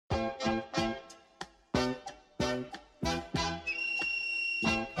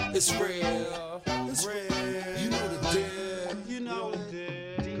It's real. It's real. You know the deal. You know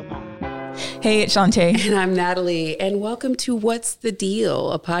the deal. Come on. Hey, it's Shantae. And I'm Natalie. And welcome to What's the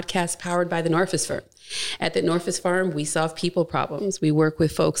Deal, a podcast powered by the Norfus Firm. At the Norfus Firm, we solve people problems. We work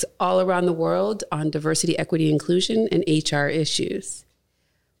with folks all around the world on diversity, equity, inclusion, and HR issues.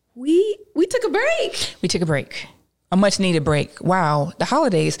 We took a break. We took a break. A much needed break. Wow. The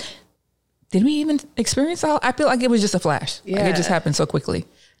holidays. Did we even experience all? I feel like it was just a flash. Yeah. Like it just happened so quickly.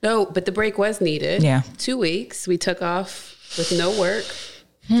 No, but the break was needed. Yeah. 2 weeks. We took off with no work,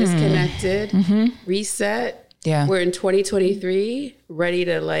 disconnected, reset. Yeah. We're in 2023, ready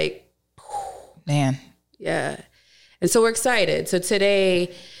to Man. Yeah. And so we're excited. So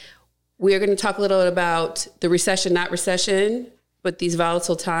today we are going to talk a little bit about the recession, not recession, but these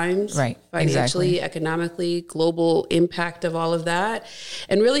volatile times. Right. Financially, Exactly. economically, global impact of all of that.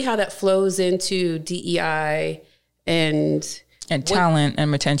 And really how that flows into DEI and Talent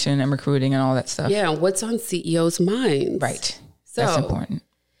and retention and recruiting and all that stuff. yeah, what's on CEOs' minds. Right. So That's important.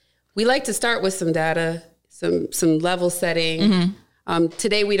 we like to start with some data, some level setting.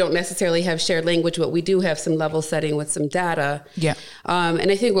 Today, we don't necessarily have shared language, but we do have some level setting with some data. Yeah. And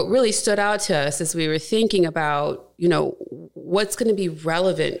I think what really stood out to us as we were thinking about, what's going to be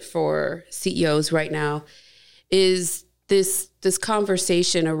relevant for CEOs right now is this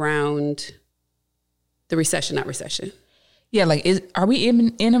conversation around the recession, not recession. Yeah. Like, are we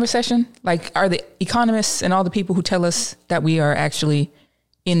even in a recession? Like, are the economists and all the people who tell us that we are actually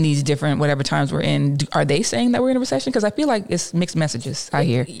in these different whatever times we're in, are they saying that we're in a recession? Because I feel like it's mixed messages I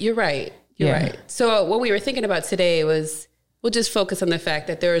hear. You're right. You're right. So what we were thinking about today was we'll just focus on the fact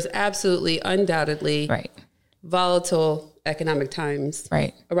that there is absolutely, undoubtedly volatile economic times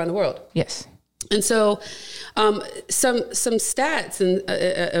around the world. Yes. And so some stats and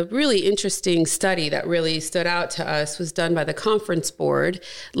a really interesting study that really stood out to us was done by the Conference Board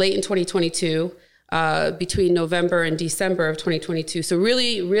late in 2022. Between November and December of 2022. So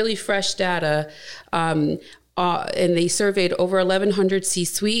really, really fresh data. And they surveyed over 1,100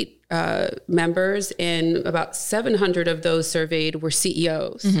 C-suite members, and about 700 of those surveyed were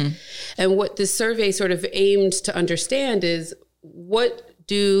CEOs. And what this survey sort of aimed to understand is what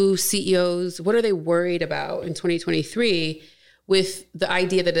are they worried about in 2023 with the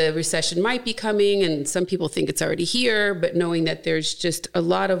idea that a recession might be coming, and some people think it's already here, but knowing that there's just a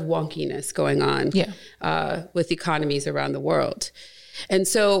lot of wonkiness going on with economies around the world. And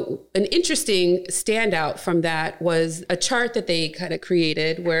so an interesting standout from that was a chart that they kind of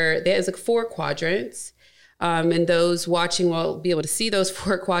created where there's 4 quadrants. And those watching will be able to see those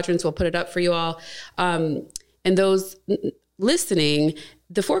 4 quadrants. We'll put it up for you all. And those listening,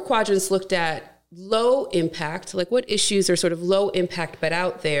 the 4 quadrants looked at low impact, like what issues are sort of low impact but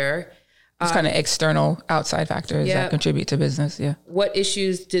out there. It's kind of external, outside factors that contribute to business. Yeah. What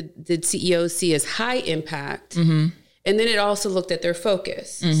issues did CEOs see as high impact? And then it also looked at their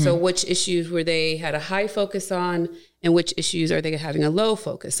focus. So which issues were they had a high focus on, and which issues are they having a low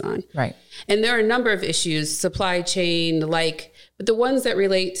focus on? Right. And there are a number of issues, supply chain, but the ones that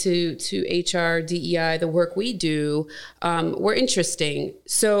relate to HR, DEI, the work we do, were interesting.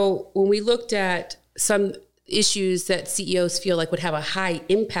 So when we looked at some issues that CEOs feel like would have a high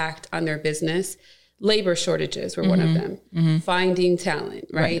impact on their business, labor shortages were one of them. Finding talent,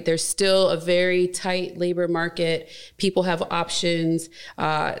 right? There's still a very tight labor market. People have options.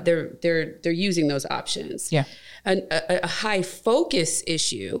 They're using those options. Yeah. And a high focus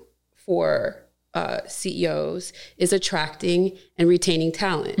issue for CEOs is attracting and retaining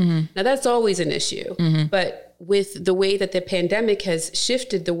talent. Now that's always an issue, but with the way that the pandemic has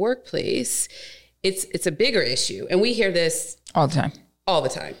shifted the workplace, it's a bigger issue. And we hear this all the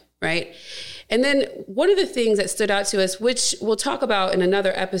time, right? And then one of the things that stood out to us, which we'll talk about in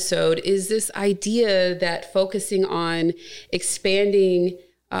another episode, is this idea that focusing on expanding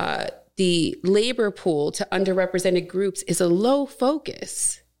the labor pool to underrepresented groups is a low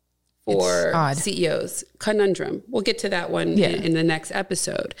focus for CEOs. Conundrum. We'll get to that one in the next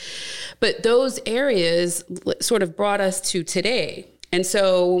episode. But those areas sort of brought us to today. And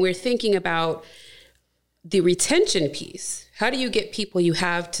so when we're thinking about the retention piece, how do you get people you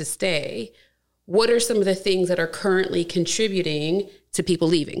have to stay? What are some of the things that are currently contributing to people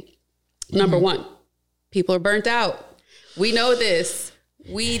leaving? Number one, people are burnt out. We know this.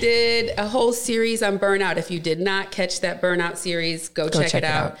 We did a whole series on burnout. If you did not catch that burnout series, go check it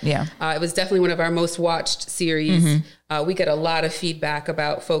out. Yeah. It was definitely one of our most watched series. We got a lot of feedback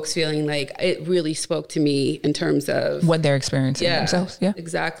about folks feeling like it really spoke to me in terms of what they're experiencing themselves. Yeah,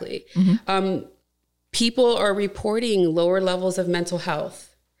 exactly. People are reporting lower levels of mental health.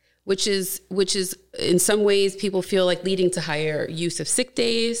 which is in some ways people feel like leading to higher use of sick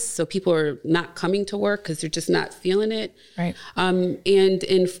days. So people are not coming to work because they're just not feeling it. Right. And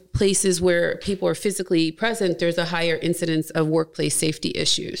in places where people are physically present, there's a higher incidence of workplace safety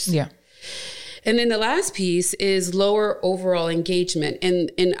issues. Yeah. And then the last piece is lower overall engagement.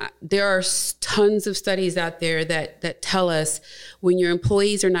 And there are tons of studies out there that tell us when your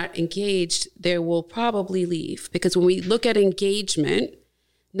employees are not engaged, they will probably leave. Because when we look at engagement,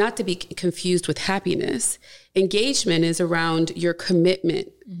 not to be confused with happiness, engagement is around your commitment,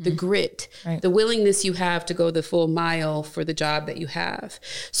 the grit, the willingness you have to go the full mile for the job that you have.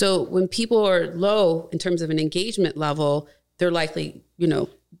 So when people are low in terms of an engagement level, they're likely,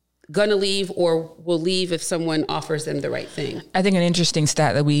 gonna leave or will leave if someone offers them the right thing. I think an interesting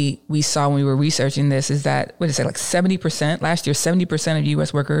stat that we saw when we were researching this is that, like 70%, last year, 70% of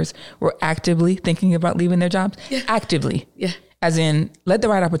U.S. workers were actively thinking about leaving their jobs. Yeah. Actively. Yeah. As in, let the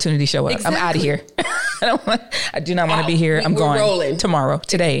right opportunity show up. Exactly. I'm out of here. I do not want to be here. I'm going rolling tomorrow,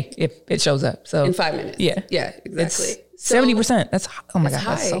 today, if it shows up. So in 5 minutes. Yeah. Yeah, exactly. 70%. That's, oh my God,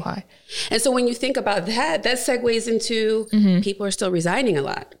 that's so high. And so when you think about that segues into people are still resigning a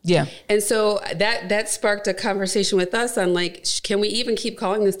lot. Yeah. And so that sparked a conversation with us on like, can we even keep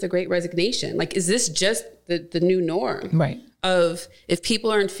calling this the Great Resignation? Like, is this just the new norm? Right. Of if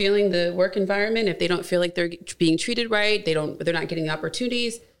people aren't feeling the work environment, if they don't feel like they're being treated right, they're not getting the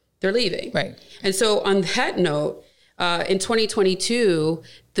opportunities, they're leaving. Right. And so on that note, in 2022,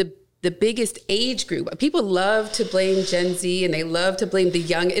 the biggest age group, people love to blame Gen Z and they love to blame the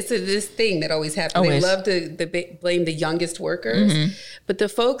young. It's this thing that always happens. Always. They love to blame the youngest workers. But the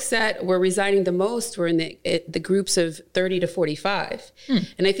folks that were resigning the most were in the groups of 30 to 45.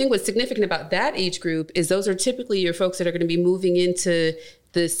 And I think what's significant about that age group is those are typically your folks that are going to be moving into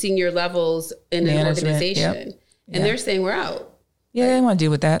the senior levels in an organization. Yep. And they're saying, we're out. Yeah, they want to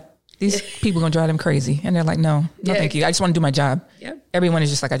deal with that. These people are going to drive them crazy. And they're like, no, thank you. I just want to do my job. Yep. Everyone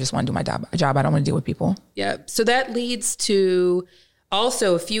is just like, I just want to do my job. I don't want to deal with people. Yeah. So that leads to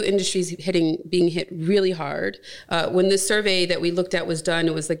also a few industries being hit really hard. When this survey that we looked at was done,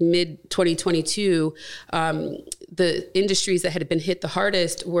 it was like mid 2022. The industries that had been hit the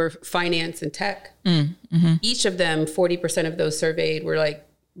hardest were finance and tech. Each of them, 40% of those surveyed were like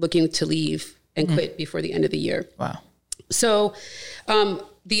looking to leave and quit before the end of the year. Wow. So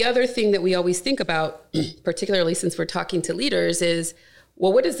the other thing that we always think about, particularly since we're talking to leaders, is,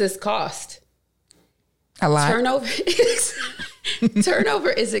 well, what does this cost? A lot. Turnover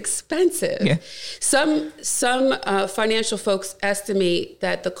is expensive. Yeah. Some financial folks estimate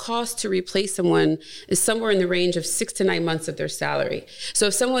that the cost to replace someone is somewhere in the range of 6 to 9 months of their salary. So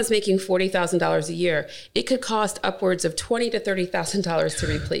if someone's making $40,000 a year, it could cost upwards of $20,000 to $30,000 to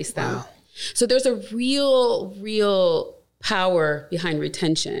replace them. Wow. So there's a real power behind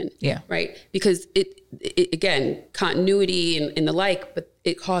retention. Yeah. Right. Because it again, continuity and the like, but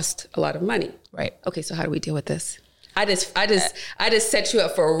it costs a lot of money. Right. Okay. So how do we deal with this? I just set you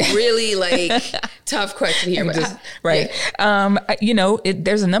up for a really tough question here. Right. Yeah.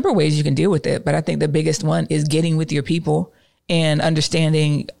 There's a number of ways you can deal with it, but I think the biggest one is getting with your people and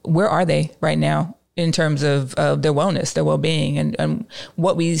understanding where are they right now in terms of their wellness, their well-being. And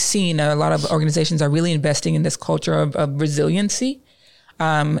what we've seen, a lot of organizations are really investing in this culture of resiliency.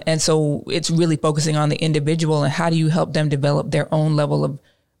 And so it's really focusing on the individual and how do you help them develop their own level of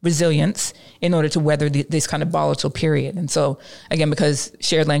resilience in order to weather this kind of volatile period. And so again, because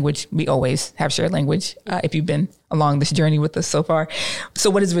shared language, we always have shared language, if you've been along this journey with us so far. So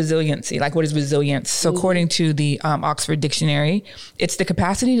what is resiliency? Like, what is resilience? So according to the Oxford Dictionary, it's the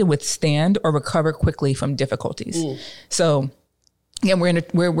capacity to withstand or recover quickly from difficulties. So again,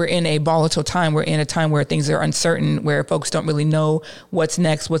 we're in a volatile time. We're in a time where things are uncertain, where folks don't really know what's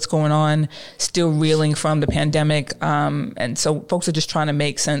next, what's going on, still reeling from the pandemic. And so folks are just trying to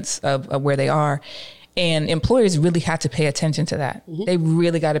make sense of where they are. And employers really have to pay attention to that. They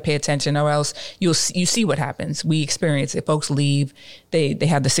really got to pay attention, or else you see what happens. We experience it. Folks leave. They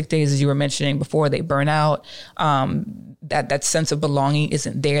have the sick days, as you were mentioning before. They burn out. That sense of belonging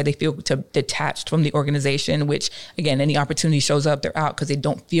isn't there. They feel detached from the organization, which again, any opportunity shows up, they're out because they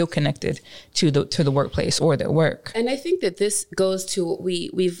don't feel connected to the workplace or their work. And I think that this goes to what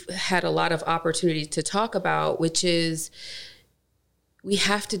we've had a lot of opportunity to talk about, which is we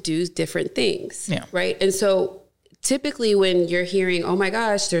have to do different things, right? And so typically when you're hearing, oh my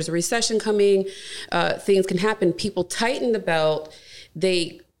gosh, there's a recession coming, things can happen, people tighten the belt,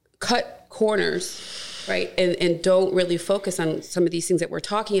 they cut corners, right? And don't really focus on some of these things that we're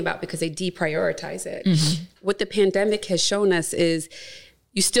talking about because they deprioritize it. What the pandemic has shown us is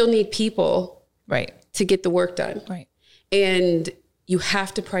you still need people, right, to get the work done. Right. And you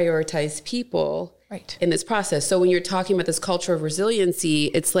have to prioritize people right. in this process. So when you're talking about this culture of resiliency,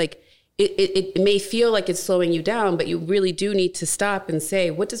 it's like, it may feel like it's slowing you down, but you really do need to stop and say,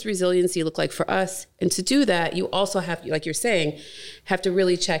 what does resiliency look like for us? And to do that, you also have, like you're saying, have to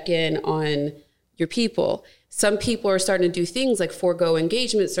really check in on your people. Some people are starting to do things like forego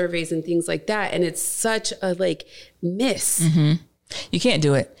engagement surveys and things like that. And it's such a miss. Mm-hmm. You can't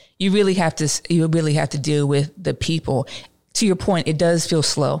do it. You really have to deal with the people. To your point, it does feel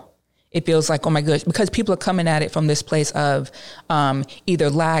slow. It feels like, oh my gosh, because people are coming at it from this place of either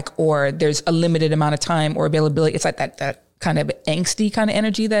lack or there's a limited amount of time or availability. It's like that kind of angsty kind of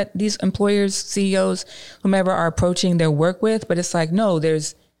energy that these employers, CEOs, whomever are approaching their work with. But it's like, no,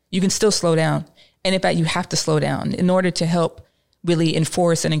 you can still slow down. And in fact, you have to slow down in order to help really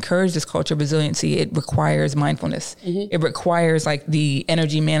enforce and encourage this culture of resiliency. It requires mindfulness. Mm-hmm. It requires the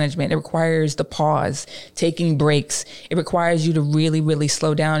energy management. It requires the pause, taking breaks. It requires you to really, really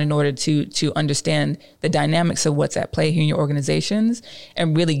slow down in order to understand the dynamics of what's at play here in your organizations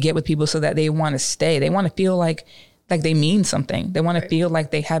and really get with people so that they want to stay. They want to feel like they mean something. They want to feel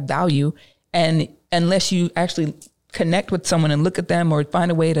like they have value. And unless you actually connect with someone and look at them or find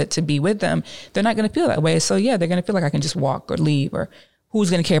a way to be with them, they're not going to feel that way. So yeah, they're going to feel like I can just walk or leave, or who's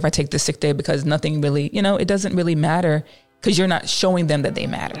going to care if I take this sick day because nothing really, it doesn't really matter because you're not showing them that they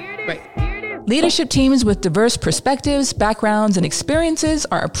matter. Right. Leadership teams with diverse perspectives, backgrounds, and experiences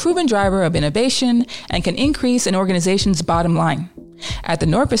are a proven driver of innovation and can increase an organization's bottom line. At the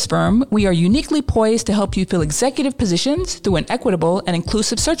Norfus Firm, we are uniquely poised to help you fill executive positions through an equitable and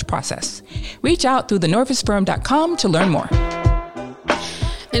inclusive search process. Reach out through thenorfusfirm.com to learn more.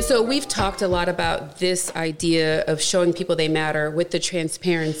 And so we've talked a lot about this idea of showing people they matter with the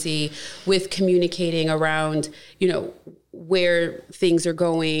transparency, with communicating around, where things are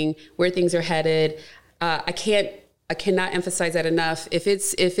going, where things are headed. I cannot emphasize that enough.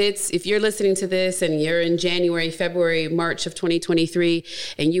 If you're listening to this and you're in January, February, March of 2023,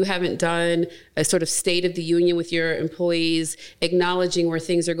 and you haven't done a sort of state of the union with your employees, acknowledging where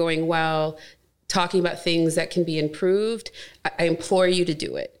things are going well, talking about things that can be improved, I implore you to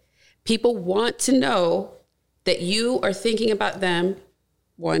do it. People want to know that you are thinking about them,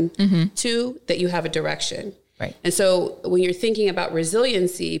 one. Mm-hmm. Two, that you have a direction. Right. And so when you're thinking about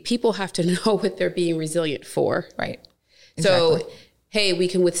resiliency, people have to know what they're being resilient for. Right. Exactly. So, hey, we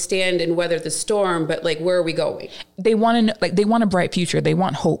can withstand and weather the storm, but where are we going? They want to they want a bright future. They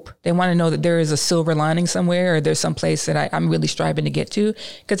want hope. They want to know that there is a silver lining somewhere, or there's some place that I'm really striving to get to,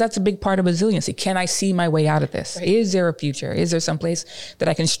 because that's a big part of resiliency. Can I see my way out of this? Right. Is there a future? Is there some place that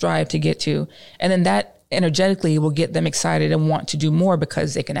I can strive to get to? And then that energetically will get them excited and want to do more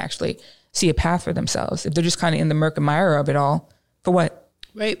because they can actually see a path for themselves. If they're just kind of in the murk and mire of it all, for what?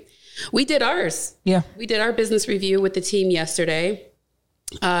 Right. We did ours. Yeah. We did our business review with the team yesterday.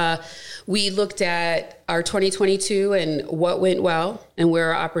 We looked at our 2022 and what went well and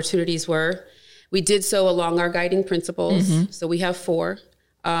where our opportunities were. We did so along our guiding principles. Mm-hmm. So we have 4.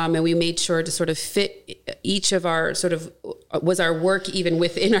 And we made sure to sort of fit each of our was our work even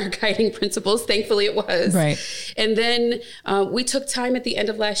within our guiding principles? Thankfully it was. Right. And then we took time at the end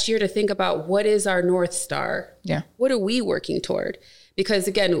of last year to think about what is our North Star? Yeah. What are we working toward? Because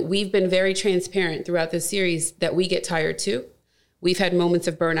again, we've been very transparent throughout this series that we get tired too. We've had moments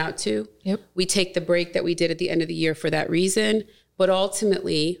of burnout too. Yep. We take the break that we did at the end of the year for that reason. But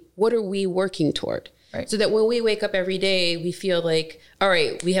ultimately, what are we working toward? Right. So that when we wake up every day, we feel like, all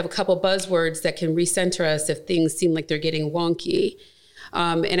right, we have a couple buzzwords that can recenter us if things seem like they're getting wonky.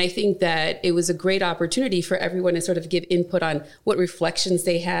 And I think that it was a great opportunity for everyone to sort of give input on what reflections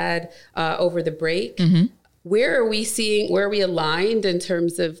they had over the break. Mm-hmm. Where are we aligned in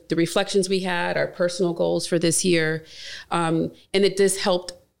terms of the reflections we had, our personal goals for this year? And it just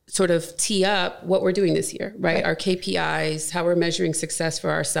helped sort of tee up what we're doing this year, right? Our KPIs, how we're measuring success for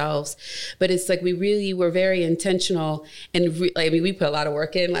ourselves. But it's we really were very intentional, and we put a lot of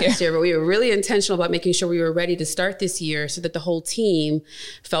work in last year, but we were really intentional about making sure we were ready to start this year so that the whole team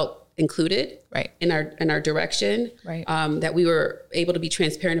felt included in our direction, that we were able to be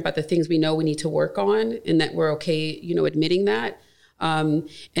transparent about the things we know we need to work on, and that we're okay, admitting that. And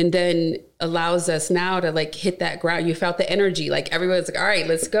then allows us now to hit that ground. You felt the energy, everyone's all right,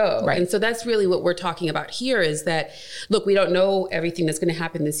 let's go. Right. And so that's really what we're talking about here is that, look, we don't know everything that's going to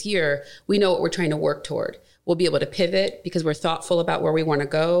happen this year. We know what we're trying to work toward. We'll be able to pivot because we're thoughtful about where we want to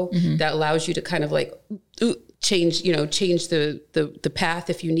go. Mm-hmm. That allows you to kind of change the path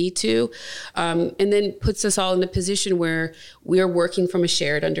if you need to. And then puts us all in a position where we're working from a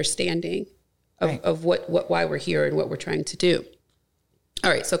shared understanding of why we're here and what we're trying to do. All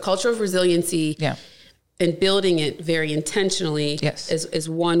right. So culture of resiliency. Yeah. and building it very intentionally is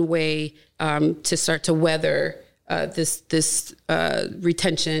one way to start to weather this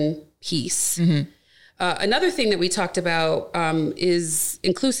retention piece. Another thing that we talked about is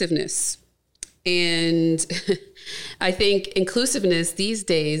inclusiveness. And I think inclusiveness these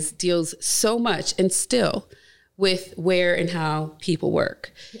days deals so much and still with where and how people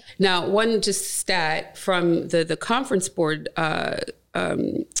work. Now, one just stat from the conference board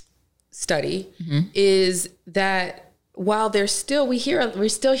study is that while we're still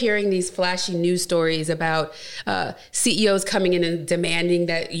hearing these flashy news stories about CEOs coming in and demanding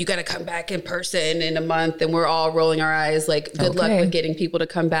that you got to come back in person in a month, and we're all rolling our eyes like, good luck with getting people to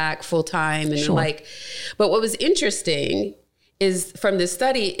come back full time, and but what was interesting is from this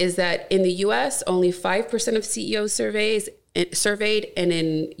study is that in the US, only 5% of CEOs surveyed, and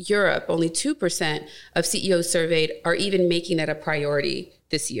in Europe, only 2% of CEOs surveyed are even making that a priority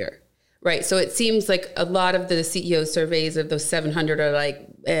this year. Right. So it seems like a lot of the CEO surveys of those 700 are like,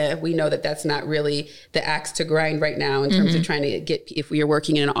 we know that that's not really the axe to grind right now in terms of trying to get, if we are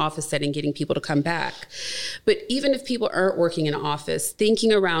working in an office setting, getting people to come back. But even if people aren't working in an office,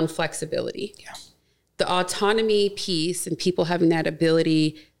 thinking around flexibility, the autonomy piece and people having that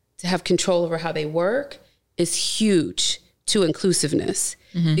ability to have control over how they work is huge to inclusiveness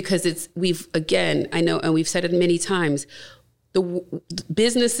because I know, and we've said it many times,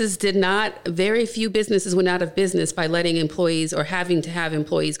 very few businesses went out of business by letting employees or having to have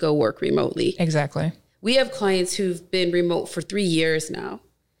employees go work remotely. Exactly. We have clients who've been remote for 3 years now.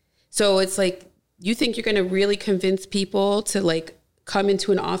 So it's like, you think you're going to really convince people to like come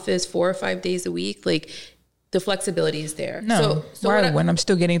into an office 4 or 5 days a week? Like, the flexibility is there. No, when I'm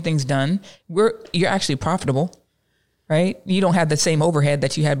still getting things done, you're actually profitable, right? You don't have the same overhead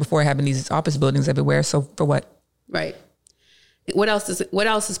that you had before having these office buildings everywhere. So for what? Right. What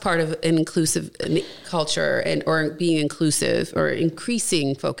else is part of an inclusive culture or being inclusive or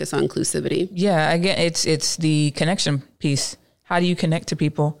increasing focus on inclusivity? Yeah, again, it's the connection piece. How do you connect to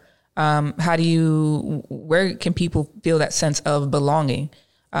people? Where can people feel that sense of belonging?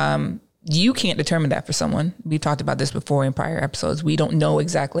 You can't determine that for someone. We've talked about this before in prior episodes. We don't know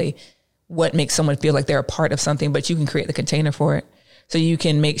exactly what makes someone feel like they're a part of something, but you can create the container for it. So you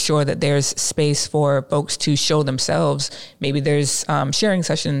can make sure that there's space for folks to show themselves. Maybe there's sharing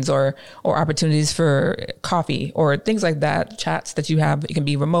sessions or opportunities for coffee or things like that, chats that you have. It can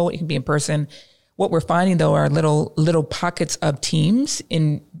be remote, it can be in person. What we're finding though are little pockets of teams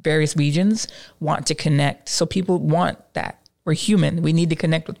in various regions want to connect. So people want that. We're human. We need to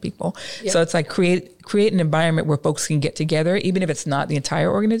connect with people. Yep. So it's like create an environment where folks can get together, even if it's not the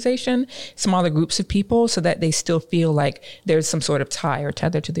entire organization, smaller groups of people, so that they still feel like there's some sort of tie or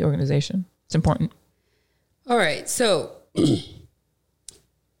tether to the organization. It's important. All right. So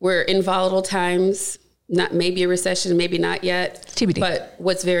we're in volatile times, not maybe a recession, maybe not yet. TBD. But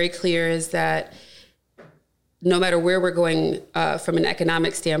what's very clear is that no matter where we're going from an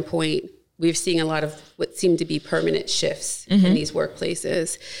economic standpoint, we're seeing a lot of what seem to be permanent shifts in these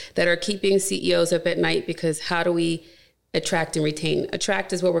workplaces that are keeping CEOs up at night, because how do we attract and retain?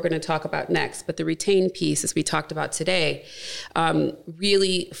 Attract is what we're going to talk about next, but the retain piece, as we talked about today,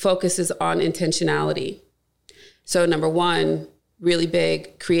 really focuses on intentionality. So number one, really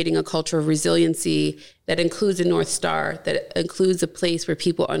big, creating a culture of resiliency that includes a North Star, that includes a place where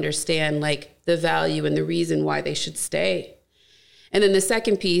people understand like the value and the reason why they should stay. And then the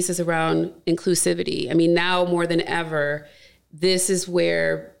second piece is around inclusivity. I mean, now more than ever, this is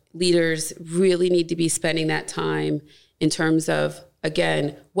where leaders really need to be spending that time in terms of,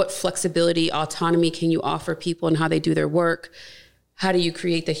 again, what flexibility, autonomy can you offer people and how they do their work? How do you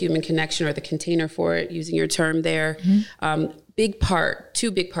create the human connection or the container for it, using your term there? Two big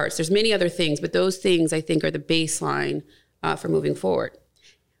parts. There's many other things, but those things I think are the baseline for moving forward.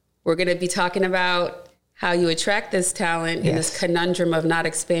 We're going to be talking about how you attract this talent in this conundrum of not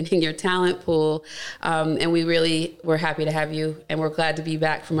expanding your talent pool. And we're happy to have you, and we're glad to be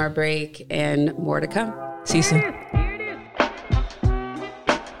back from our break, and more to come. See you soon.